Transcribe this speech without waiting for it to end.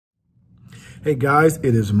Hey guys,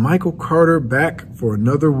 it is Michael Carter back for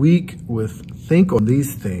another week with Think on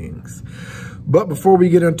These Things. But before we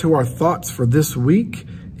get into our thoughts for this week,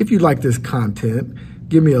 if you like this content,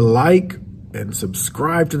 give me a like and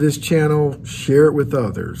subscribe to this channel, share it with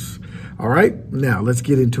others. All right, now let's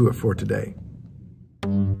get into it for today.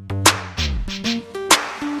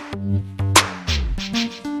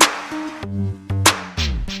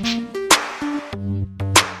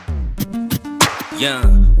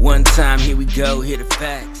 One time, here we go, here the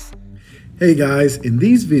facts. Hey guys, in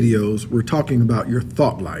these videos, we're talking about your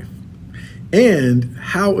thought life and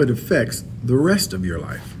how it affects the rest of your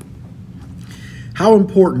life. How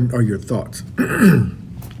important are your thoughts?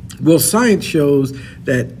 Well, science shows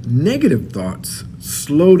that negative thoughts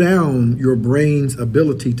slow down your brain's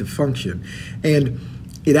ability to function, and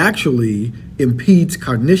it actually impedes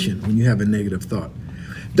cognition when you have a negative thought.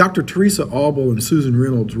 Dr. Teresa Albel and Susan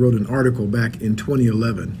Reynolds wrote an article back in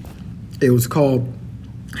 2011. It was called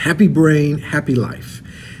Happy Brain, Happy Life.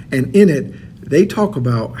 And in it, they talk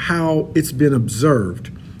about how it's been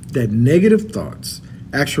observed that negative thoughts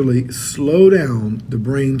actually slow down the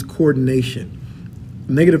brain's coordination.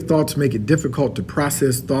 Negative thoughts make it difficult to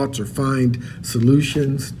process thoughts or find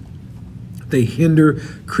solutions. They hinder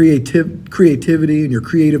creativity and your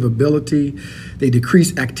creative ability. They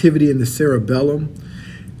decrease activity in the cerebellum.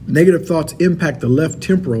 Negative thoughts impact the left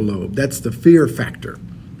temporal lobe. That's the fear factor.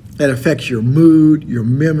 That affects your mood, your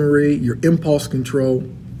memory, your impulse control.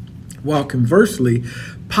 While conversely,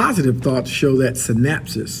 positive thoughts show that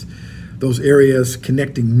synapses, those areas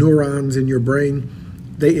connecting neurons in your brain,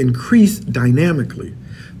 they increase dynamically.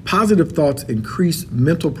 Positive thoughts increase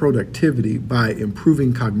mental productivity by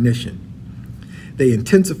improving cognition. They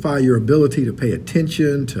intensify your ability to pay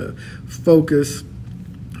attention, to focus.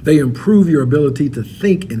 They improve your ability to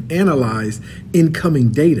think and analyze incoming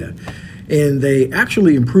data. And they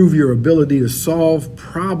actually improve your ability to solve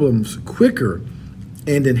problems quicker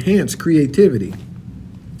and enhance creativity.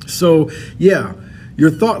 So yeah, your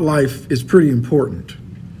thought life is pretty important.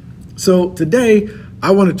 So today, I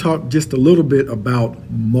want to talk just a little bit about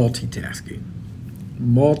multitasking.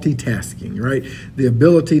 Multitasking, right? The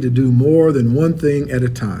ability to do more than one thing at a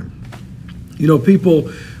time. You know, people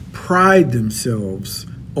pride themselves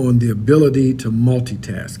on the ability to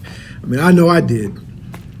multitask. I mean, I know I did.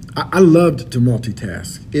 I loved to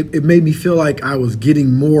multitask. It made me feel like I was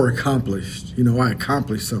getting more accomplished. You know, I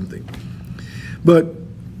accomplished something. But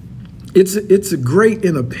it's a great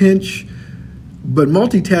in a pinch, but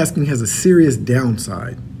multitasking has a serious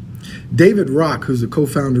downside. David Rock, who's the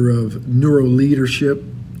co-founder of Neuroleadership,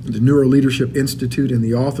 the Neuroleadership Institute, and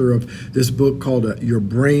the author of this book called Your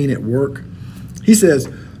Brain at Work, he says,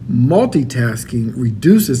 multitasking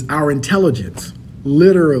reduces our intelligence,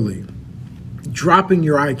 literally, dropping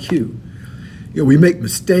your IQ. You know, we make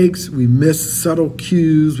mistakes, we miss subtle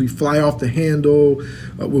cues, we fly off the handle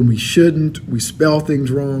when we shouldn't, we spell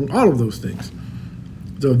things wrong, all of those things.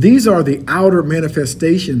 So these are the outer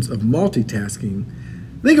manifestations of multitasking.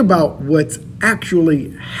 Think about what's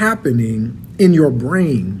actually happening in your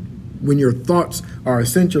brain when your thoughts are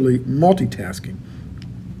essentially multitasking,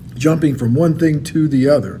 jumping from one thing to the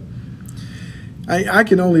other. I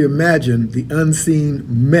can only imagine the unseen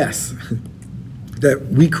mess that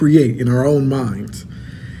we create in our own minds.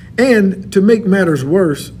 And to make matters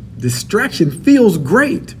worse, distraction feels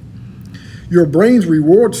great. Your brain's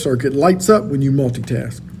reward circuit lights up when you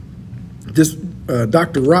multitask. This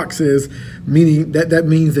Dr. Rock says, meaning that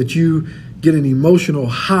means that you get an emotional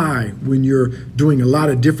high when you're doing a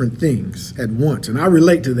lot of different things at once. And I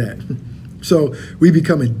relate to that. So we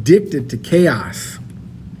become addicted to chaos.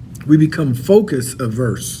 We become focus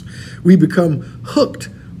averse. We become hooked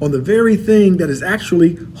on the very thing that is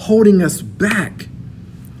actually holding us back.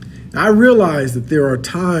 I realize that there are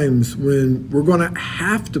times when we're going to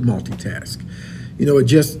have to multitask. You know, it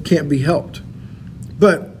just can't be helped.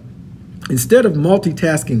 But instead of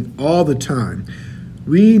multitasking all the time,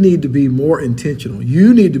 we need to be more intentional.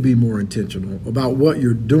 You need to be more intentional about what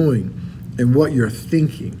you're doing and what you're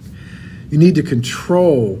thinking. You need to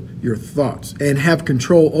control your thoughts and have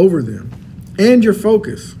control over them and your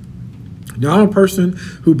focus. Now, I'm a person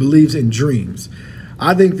who believes in dreams.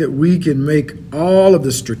 I think that we can make all of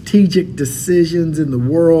the strategic decisions in the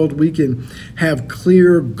world. We can have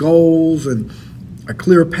clear goals and a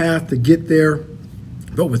clear path to get there.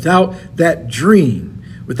 But without that dream,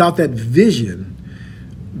 without that vision,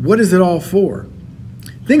 what is it all for?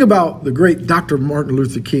 Think about the great Dr. Martin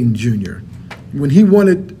Luther King Jr. When he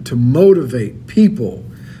wanted to motivate people,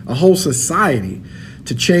 a whole society,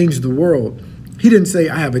 to change the world, he didn't say,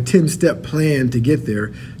 I have a 10-step plan to get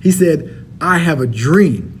there. He said, I have a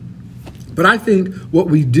dream. But I think what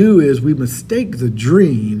we do is we mistake the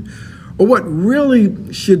dream, or what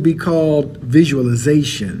really should be called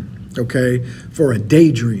visualization, okay, for a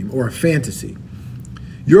daydream or a fantasy.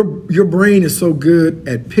 Your brain is so good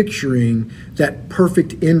at picturing that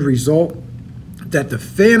perfect end result that the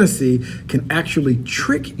fantasy can actually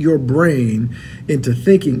trick your brain into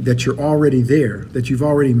thinking that you're already there, that you've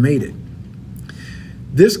already made it.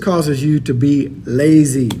 This causes you to be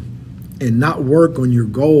lazy and not work on your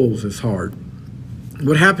goals as hard.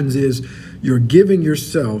 What happens is you're giving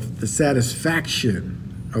yourself the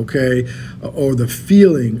satisfaction, okay, or the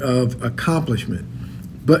feeling of accomplishment,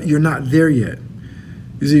 but you're not there yet.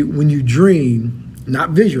 You see, when you dream,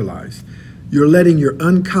 not visualize, you're letting your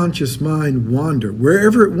unconscious mind wander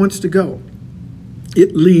wherever it wants to go.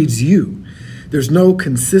 It leads you. There's no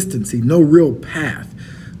consistency, no real path,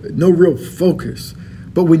 no real focus.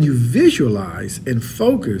 But when you visualize and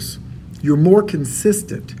focus, you're more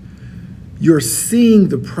consistent. You're seeing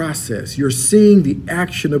the process. You're seeing the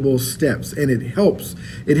actionable steps, and it helps.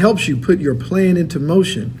 It helps you put your plan into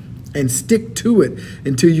motion and stick to it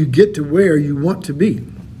until you get to where you want to be.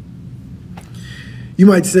 You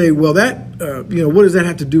might say, well, what does that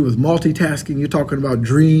have to do with multitasking? You're talking about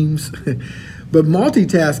dreams. But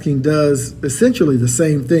multitasking does essentially the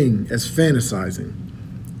same thing as fantasizing.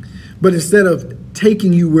 But instead of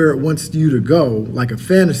taking you where it wants you to go, like a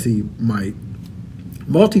fantasy might,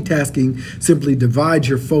 multitasking simply divides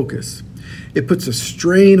your focus. It puts a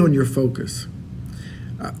strain on your focus.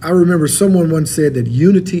 I remember someone once said that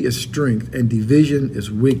unity is strength and division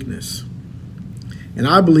is weakness. And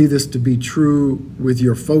I believe this to be true with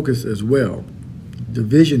your focus as well.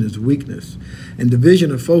 Division is weakness, and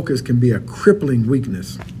division of focus can be a crippling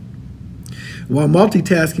weakness. While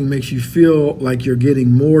multitasking makes you feel like you're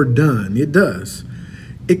getting more done, it does.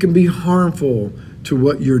 It can be harmful to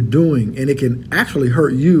what you're doing, and it can actually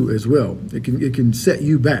hurt you as well. It can set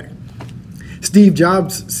you back. Steve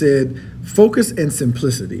Jobs said, "Focus and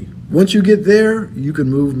simplicity. Once you get there, you can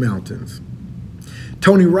move mountains."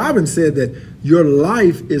 Tony Robbins said that your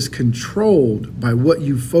life is controlled by what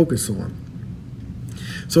you focus on.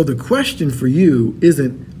 So the question for you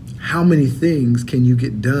isn't how many things can you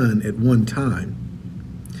get done at one time.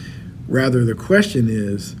 Rather, the question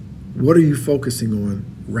is, what are you focusing on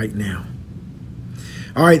right now?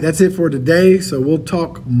 All right, that's it for today. So we'll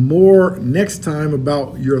talk more next time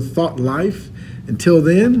about your thought life. Until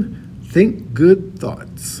then, think good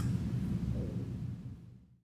thoughts.